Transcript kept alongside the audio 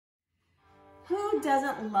Who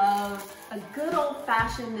doesn't love a good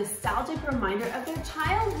old-fashioned nostalgic reminder of their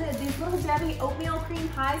childhood? These Little Debbie oatmeal cream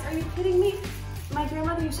pies, are you kidding me? My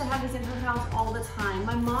grandmother used to have these in her house all the time.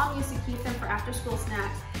 My mom used to keep them for after-school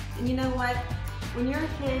snacks. And you know what? When you're a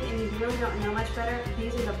kid and you really don't know much better,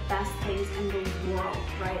 these are the best things in the world,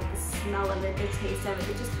 right? The smell of it, the taste of it,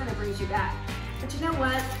 it just kind of brings you back. But you know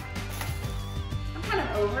what? I'm kind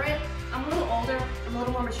of over it. I'm a little older, I'm a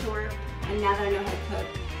little more mature, and now that I know how to cook,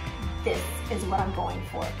 this is what I'm going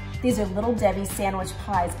for. These are Little Debbie sandwich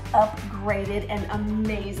pies, upgraded and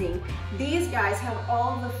amazing. These guys have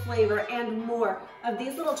all the flavor and more of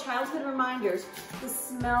these little childhood reminders. The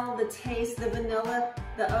smell, the taste, the vanilla,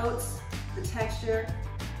 the oats, the texture.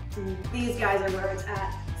 These guys are where it's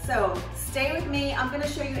at. So stay with me. I'm gonna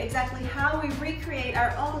show you exactly how we recreate our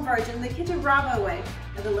own version, the Kitchen Bravo way,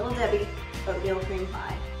 of the Little Debbie oatmeal cream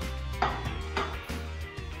pie.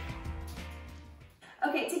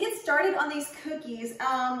 Okay, to get started on these cookies,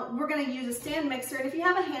 we're gonna use a stand mixer, and if you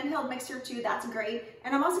have a handheld mixer too, that's great.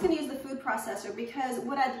 And I'm also gonna use the food processor because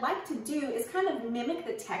what I'd like to do is kind of mimic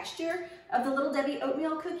the texture of the Little Debbie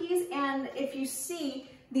oatmeal cookies. And if you see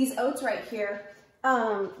these oats right here,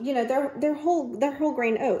 you know, they're whole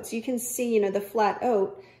grain oats. You can see, you know, the flat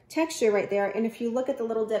oat texture right there. And if you look at the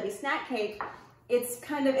Little Debbie snack cake,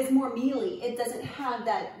 it's more mealy. It doesn't have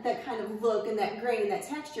that kind of look and that grain and that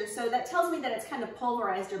texture. So that tells me that it's kind of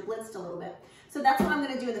pulverized or blitzed a little bit. So that's what I'm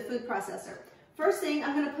gonna do in the food processor. First thing,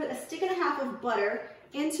 I'm gonna put 1.5 sticks of butter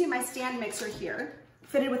into my stand mixer here,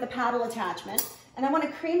 fitted with a paddle attachment. And I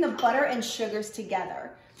wanna cream the butter and sugars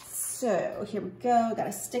together. So here we go, got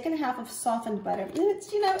 1.5 sticks of softened butter.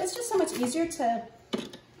 It's, you know, it's just so much easier to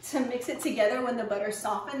mix it together when the butter's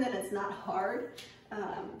softened and it's not hard.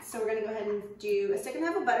 So we're gonna go ahead and do 1.5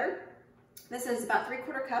 sticks of butter. This is about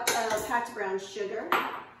 3/4 cup of packed brown sugar.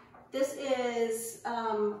 This is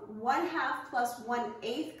 1/2 plus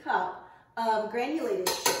 1/8 cup of granulated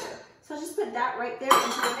sugar. So I'll just put that right there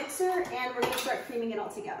into the mixer and we're gonna start creaming it all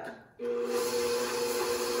together.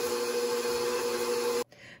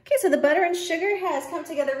 Okay, so the butter and sugar has come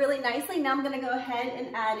together really nicely. Now I'm gonna go ahead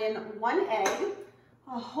and add in 1 egg,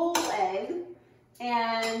 a whole egg,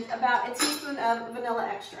 and about a teaspoon of vanilla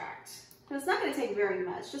extract. So it's not gonna take very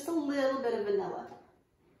much, just a little bit of vanilla.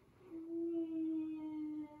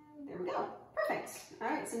 And there we go, perfect. All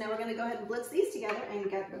right, so now we're gonna go ahead and blitz these together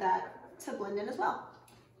and get that to blend in as well.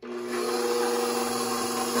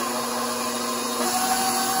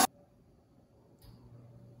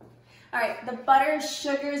 All right, the butter,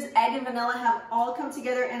 sugars, egg, and vanilla have all come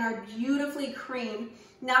together and are beautifully creamed.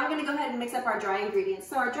 Now we're gonna go ahead and mix up our dry ingredients.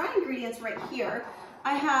 So our dry ingredients right here,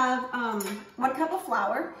 I have 1 cup of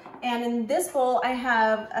flour, and in this bowl I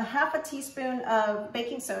have 1/2 teaspoon of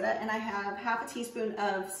baking soda, and I have 1/2 teaspoon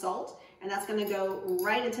of salt, and that's gonna go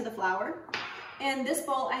right into the flour. In this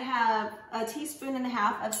bowl I have 1.5 teaspoons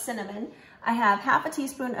of cinnamon, I have 1/2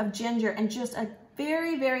 teaspoon of ginger, and just a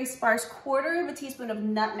very, very sparse 1/4 teaspoon of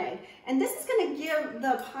nutmeg. And this is gonna give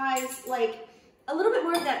the pies like a little bit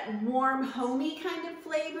more of that warm, homey kind of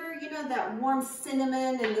flavor, you know, that warm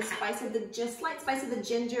cinnamon and the spice of just slight spice of the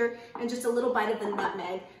ginger and just a little bite of the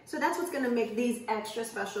nutmeg. So that's what's gonna make these extra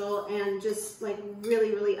special and just like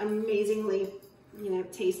really, really amazingly, you know,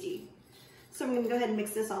 tasty. So I'm gonna go ahead and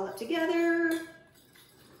mix this all up together.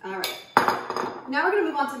 All right, now we're gonna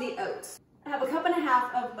move on to the oats. I have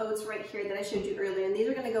 1.5 cups of oats right here that I showed you earlier, and these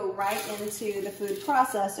are gonna go right into the food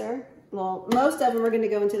processor. Well, most of them are gonna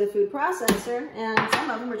go into the food processor, and some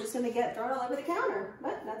of them are just gonna get thrown all over the counter,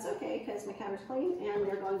 but that's okay, because my counter's clean, and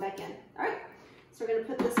they're going back in. All right, so we're gonna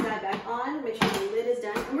put this guy back on, make sure the lid is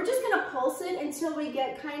done, and we're just gonna pulse it until we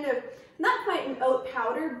get kind of, not quite an oat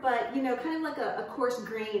powder, but, you know, kind of like a coarse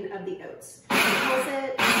grain of the oats. Pulse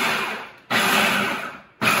it.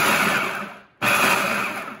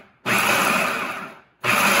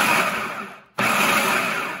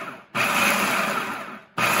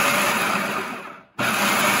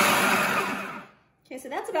 So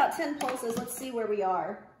that's about 10 pulses. Let's see where we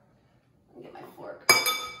are. Let me get my fork.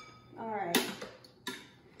 All right.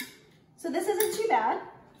 So this isn't too bad.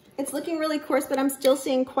 It's looking really coarse, but I'm still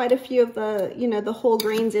seeing quite a few of the, you know, the whole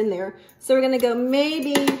grains in there. So we're gonna go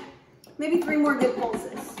maybe 3 more good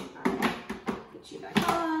pulses. All right. Get you back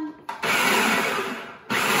on.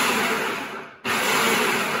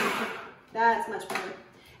 That's much better.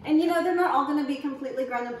 And you know, they're not all gonna be completely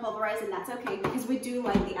ground and pulverized, and that's okay because we do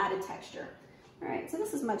like the added texture. All right, so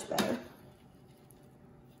this is much better.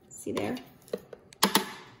 See there?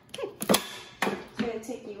 Okay. So I'm gonna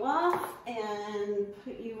take you off and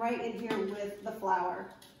put you right in here with the flour.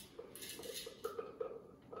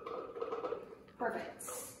 Perfect.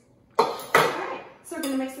 All right, So we're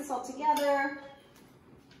gonna mix this all together.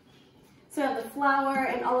 So I have the flour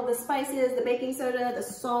and all of the spices, the baking soda, the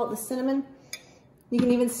salt, the cinnamon. You can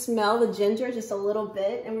even smell the ginger just a little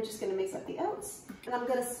bit, and we're just gonna mix up the oats. And I'm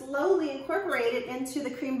gonna slowly incorporate it into the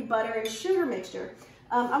creamed butter and sugar mixture.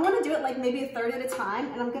 I wanna do it like maybe a third at a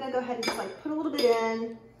time, and I'm gonna go ahead and just like put a little bit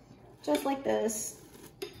in, just like this.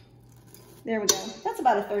 There we go, that's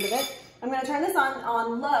about a third of it. I'm gonna turn this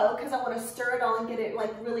on low because I wanna stir it all and get it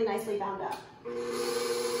like really nicely bound up.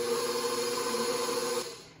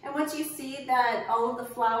 And once you see that all of the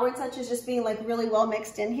flour and such is just being like really well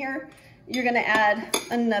mixed in here, you're gonna add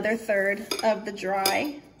another third of the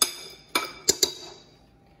dry,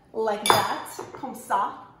 like that, comme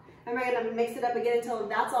ça. And we're gonna mix it up again until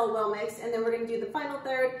that's all well mixed, and then we're gonna do the final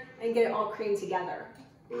third and get it all creamed together.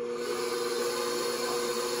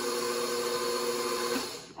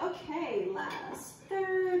 Okay, last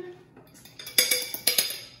third.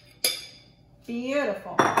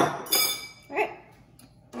 Beautiful. All right.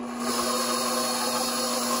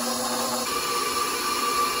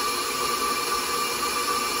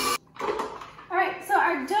 All right, so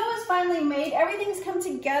our dough is finally made. Everything's come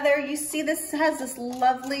together. You see this has this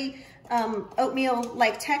lovely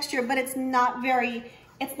oatmeal-like texture, but it's not very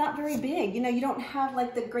big. You know, you don't have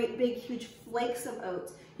like the great big huge flakes of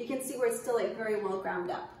oats. You can see where it's still like very well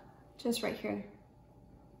ground up, just right here.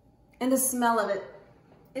 And the smell of it,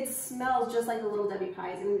 it smells just like the Little Debbie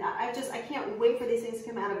pies. I mean, I can't wait for these things to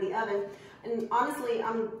come out of the oven. And honestly,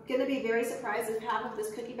 I'm gonna be very surprised if half of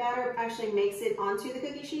this cookie batter actually makes it onto the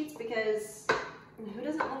cookie sheets, because who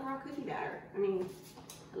doesn't love raw cookie batter? I mean,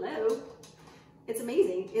 hello. It's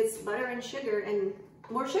amazing. It's butter and sugar and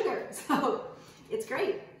more sugar, so it's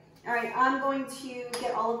great. All right, I'm going to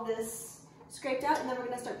get all of this scraped out, and then we're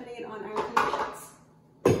gonna start putting it on our cookie sheets.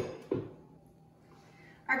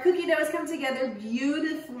 Our cookie dough has come together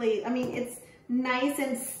beautifully. I mean, it's nice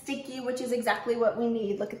and sticky, which is exactly what we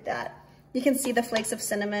need. Look at that. You can see the flakes of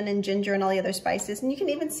cinnamon and ginger and all the other spices, and you can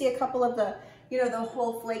even see a couple of the, you know, the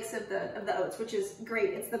whole flakes of the oats, which is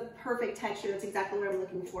great. It's the perfect texture. That's exactly what I'm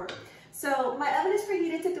looking for. So my oven is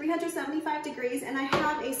preheated to 375 degrees, and I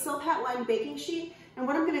have a Silpat lined baking sheet. And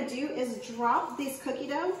what I'm gonna do is drop this cookie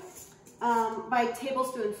dough by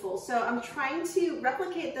tablespoonfuls. So I'm trying to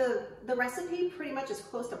replicate the recipe pretty much as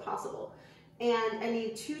close to possible. And I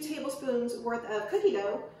need 2 tablespoons worth of cookie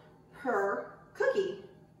dough per cookie.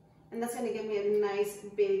 And that's gonna give me a nice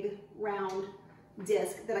big round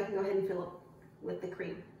disc that I can go ahead and fill up with the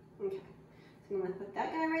cream. Okay, so I'm gonna put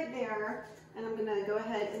that guy right there, and I'm gonna go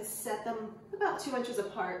ahead and set them about 2 inches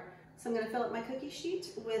apart. So I'm gonna fill up my cookie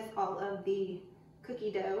sheet with all of the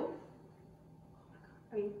cookie dough.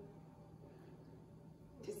 I mean,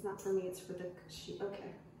 it's not for me, it's for the sheet.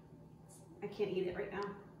 Okay, I can't eat it right now.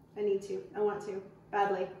 I need to, I want to,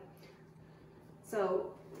 badly.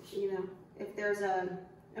 So, you know, if there's a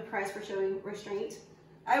prize for showing restraint,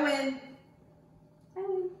 I win. I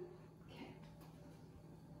win. Okay.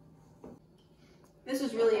 This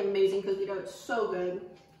is really amazing cookie dough. It's so good.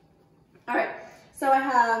 All right, so I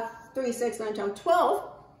have 3, 6, 9, 10, 12.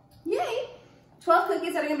 Yay! 12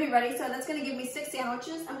 cookies that are gonna be ready, so that's gonna give me 6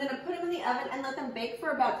 sandwiches. I'm gonna put them in the oven and let them bake for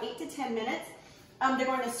about 8 to 10 minutes. They're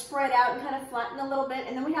going to spread out and kind of flatten a little bit,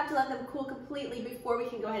 and then we have to let them cool completely before we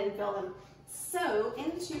can go ahead and fill them. So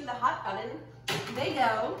into the hot oven they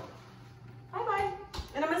go. Bye-bye.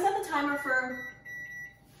 And I'm gonna set the timer for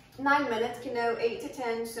 9 minutes, you know, 8 to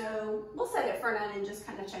 10, so we'll set it for 9 and just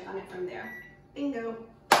kind of check on it from there. Bingo.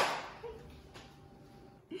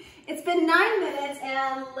 It's been 9 minutes,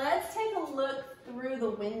 and let's take a look through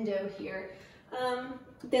the window here.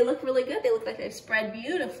 They look really good. They look like they've spread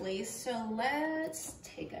beautifully, so let's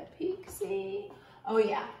take a peek, see? Oh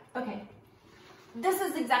yeah, okay. This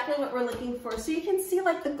is exactly what we're looking for. So you can see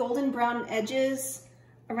like the golden brown edges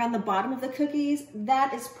around the bottom of the cookies.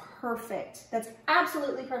 That is perfect. That's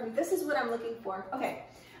absolutely perfect. This is what I'm looking for. Okay,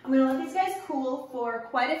 I'm gonna let these guys cool for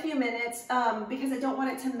quite a few minutes because I don't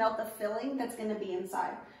want it to melt the filling that's gonna be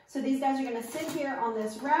inside. So these guys are gonna sit here on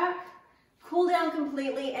this rack, cool down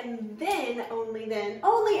completely, and then,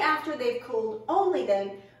 only after they've cooled, only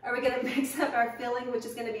then are we gonna mix up our filling, which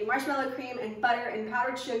is gonna be marshmallow cream and butter and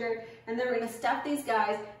powdered sugar, and then we're gonna stuff these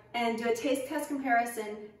guys and do a taste test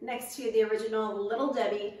comparison next to the original Little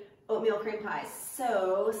Debbie oatmeal cream pies.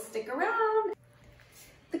 So stick around.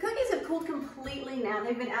 The cookies have cooled completely now.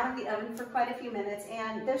 They've been out of the oven for quite a few minutes,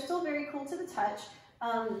 and they're still very cool to the touch.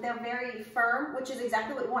 They're very firm, which is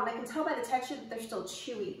exactly what we want. I can tell by the texture that they're still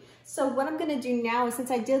chewy. So what I'm gonna do now is, since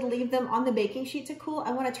I did leave them on the baking sheet to cool,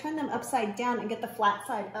 I wanna turn them upside down and get the flat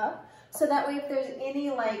side up. So that way if there's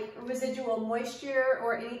any like residual moisture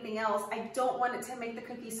or anything else, I don't want it to make the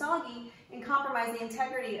cookie soggy and compromise the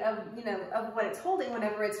integrity of, you know, of what it's holding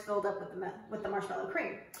whenever it's filled up with the marshmallow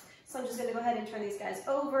cream. So I'm just gonna go ahead and turn these guys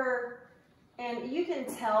over. And you can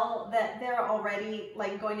tell that they're already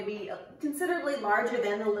like going to be considerably larger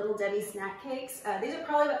than the Little Debbie snack cakes. These are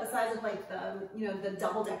probably about the size of like the, you know, the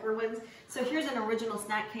double-decker ones. So here's an original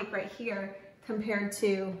snack cake right here compared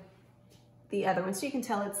to the other one. So you can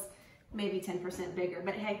tell it's maybe 10% bigger.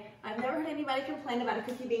 But hey, I've never heard anybody complain about a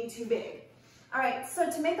cookie being too big. All right, so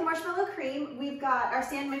to make the marshmallow cream, we've got our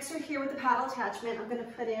stand mixer here with the paddle attachment. I'm gonna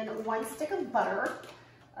put in 1 stick of butter.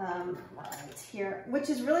 Right here, which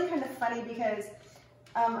is really kind of funny because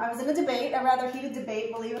I was in a debate, a rather heated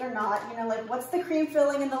debate, believe it or not, you know, like what's the cream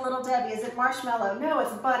filling in the Little Debbie? Is it marshmallow? No,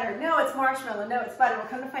 it's butter. No, it's marshmallow. No, it's butter. Well,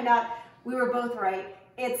 come to find out, we were both right.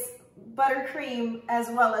 It's buttercream as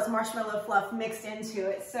well as marshmallow fluff mixed into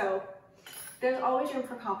it. So there's always room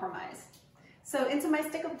for compromise. So into my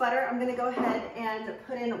stick of butter, I'm going to go ahead and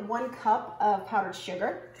put in 1 cup of powdered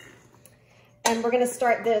sugar. And we're going to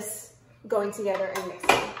start this going together and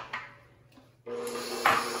mixing.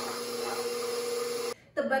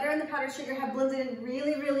 The butter and the powdered sugar have blended in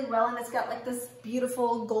really, really well, and it's got like this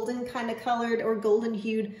beautiful golden kind of colored or golden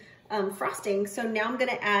hued frosting. So now I'm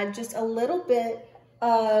gonna add just a little bit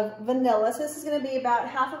of vanilla. So this is gonna be about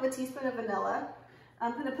half of a teaspoon of vanilla.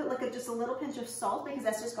 I'm gonna put like just a little pinch of salt because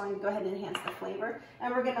that's just going to go ahead and enhance the flavor.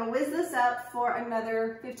 And we're gonna whiz this up for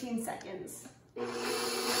another 15 seconds.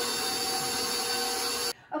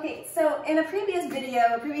 Okay, so in a previous video,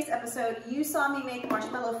 a previous episode, you saw me make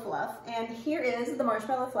marshmallow fluff, and here is the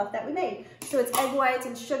marshmallow fluff that we made. So it's egg whites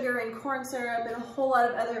and sugar and corn syrup and a whole lot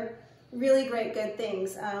of other really great good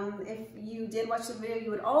things. If you did watch the video, you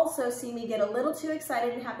would also see me get a little too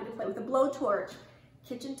excited and happy to play with a blowtorch.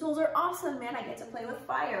 Kitchen tools are awesome, man. I get to play with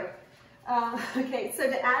fire. Okay, so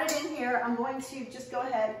to add it in here, I'm going to just go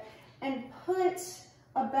ahead and put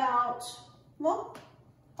about, well,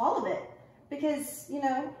 all of it. Because, you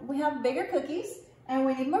know, we have bigger cookies and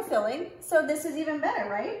we need more filling, so this is even better,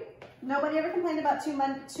 right? Nobody ever complained about too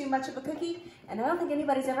much of a cookie, and I don't think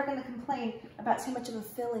anybody's ever going to complain about too much of a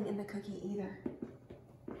filling in the cookie either.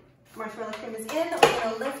 Marshmallow cream is in. We're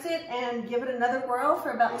going to lift it and give it another whirl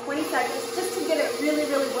for about 20 seconds just to get it really,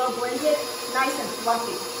 really well blended, nice and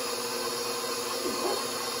fluffy.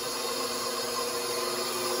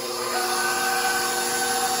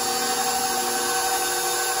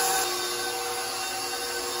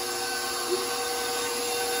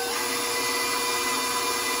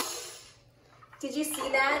 Did you see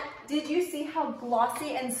that? Did you see how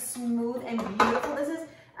glossy and smooth and beautiful this is?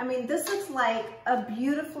 I mean, this looks like a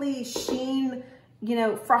beautifully sheen, you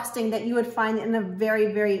know, frosting that you would find in a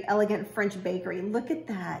very, very elegant French bakery. Look at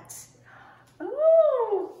that.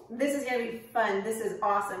 Oh, this is gonna be fun. This is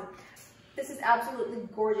awesome. This is absolutely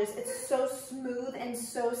gorgeous. It's so smooth and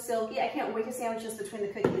so silky. I can't wait to sandwich this between the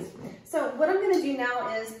cookies. So what I'm gonna do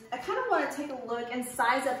now is I kind of wanna take a look and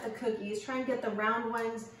size up the cookies, try and get the round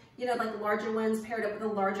ones, you know, like the larger ones paired up with the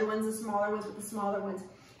larger ones, the smaller ones with the smaller ones.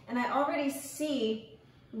 And I already see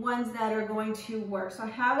ones that are going to work. So I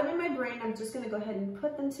have it in my brain. I'm just gonna go ahead and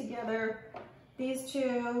put them together. These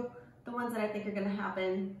two, the ones that I think are gonna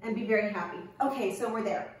happen, and be very happy. Okay, so we're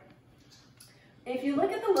there. If you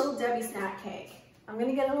look at the Little Debbie snack cake, I'm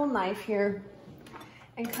gonna get a little knife here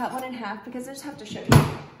and cut one in half because I just have to show you.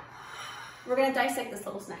 We're gonna dissect this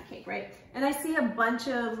little snack cake, right? And I see a bunch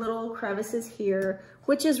of little crevices here,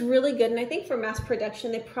 which is really good. And I think for mass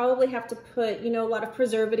production, they probably have to put, you know, a lot of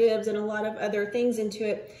preservatives and a lot of other things into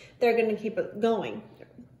it that are gonna keep it going,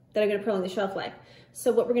 that are gonna prolong the shelf life.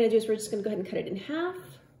 So what we're gonna do is we're just gonna go ahead and cut it in half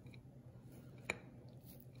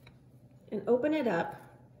and open it up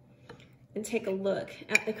and take a look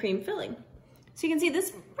at the cream filling. So you can see this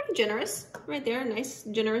is pretty generous right there, a nice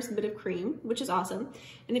generous bit of cream, which is awesome.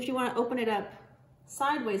 And if you want to open it up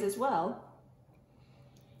sideways as well,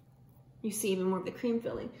 you see even more of the cream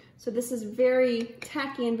filling. So this is very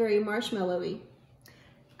tacky and very marshmallowy.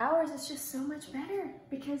 Ours is just so much better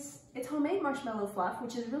because it's homemade marshmallow fluff,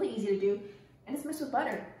 which is really easy to do, and it's mixed with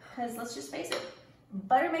butter, because let's just face it,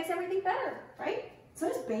 butter makes everything better, right? So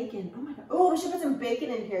does bacon. Oh my God. Oh, we should put some bacon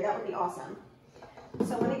in here. That would be awesome.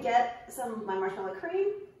 So I'm gonna get some of my marshmallow cream.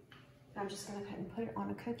 I'm just gonna go ahead and put it on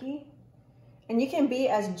a cookie. And you can be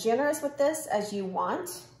as generous with this as you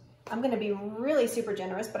want. I'm gonna be really super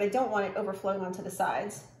generous, but I don't want it overflowing onto the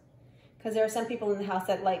sides, because there are some people in the house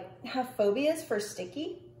that like have phobias for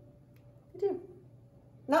sticky. I do.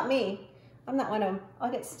 Not me. I'm not one of them. I'll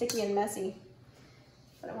get sticky and messy.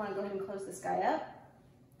 But I wanna go ahead and close this guy up.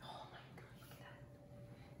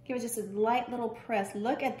 Give it just a light little press.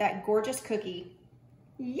 Look at that gorgeous cookie.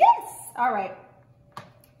 Yes! All right.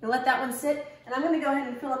 Now let that one sit, and I'm gonna go ahead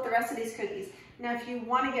and fill up the rest of these cookies. Now, if you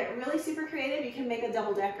wanna get really super creative, you can make a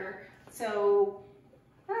double-decker. So,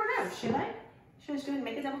 I don't know, should I? Should I just go ahead and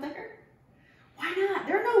make a double-decker? Why not?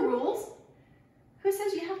 There are no rules. Who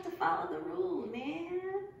says you have to follow the rules, man?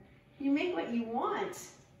 You make what you want.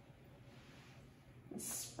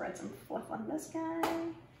 Let's spread some fluff on this guy.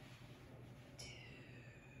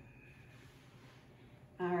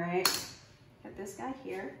 All right, got this guy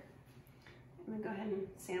here. I'm gonna go ahead and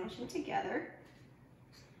sandwich them together.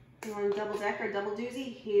 You want a double decker, double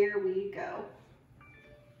doozy? Here we go.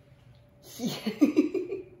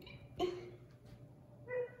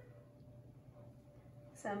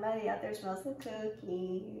 Somebody out there smells the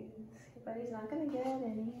cookies, but he's not gonna get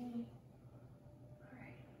any. All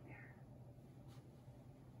right, there.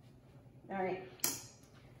 All right,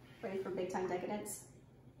 ready for big time decadence?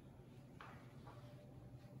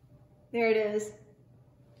 There it is.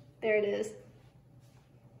 There it is.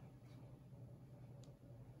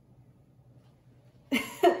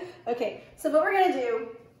 Okay, so what we're gonna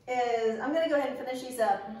do is I'm gonna go ahead and finish these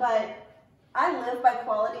up, but I live by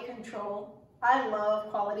quality control. I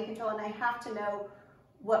love quality control, and I have to know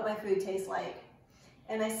what my food tastes like.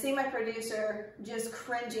 And I see my producer just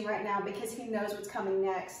cringing right now because he knows what's coming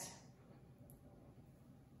next.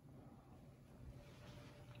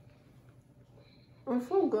 It's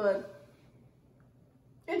so good.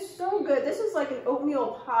 It's so good. This is like an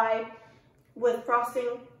oatmeal pie with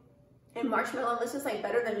frosting and marshmallow. This is like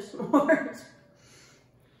better than s'mores.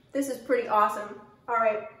 This is pretty awesome. All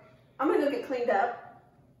right, I'm gonna go get cleaned up,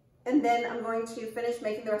 and then I'm going to finish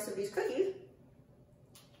making the rest of these cookies.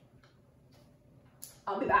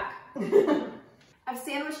 I'll be back. I've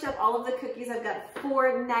sandwiched up all of the cookies. I've got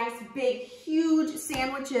 4 nice, big, huge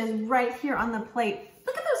sandwiches right here on the plate.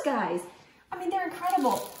 Look at those guys. I mean, they're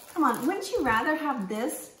incredible. Come on, wouldn't you rather have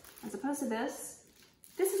this as opposed to this?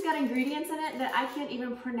 This has got ingredients in it that I can't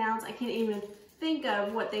even pronounce. I can't even think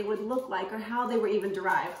of what they would look like or how they were even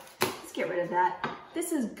derived. Let's get rid of that.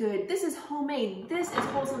 This is good. This is homemade. This is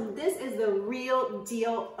wholesome. This is the real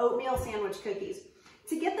deal oatmeal sandwich cookies.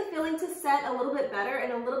 To get the filling to set a little bit better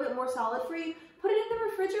and a little bit more solid for you, put it in the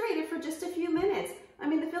refrigerator for just a few minutes. I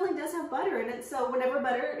mean, the filling does have butter in it, so whenever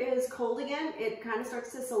butter is cold again, it kind of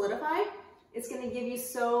starts to solidify. It's going to give you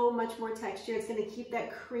so much more texture. It's going to keep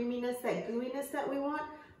that creaminess, that gooiness that we want,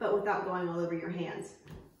 but without going all over your hands.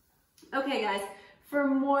 Okay, guys, for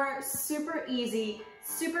more super easy,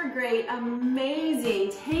 super great,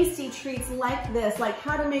 amazing, tasty treats like this, like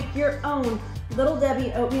how to make your own Little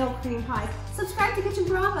Debbie oatmeal cream pie, subscribe to Kitchen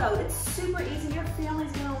Bravo. It's super easy. Your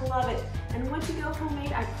family's going to love it. And once you go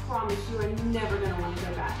homemade, I promise you are never going to want to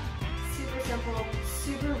go back. Super simple,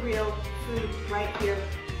 super real food right here.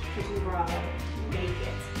 Kitchen Bravo. Make it.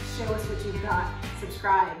 Show us what you've got.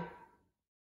 Subscribe.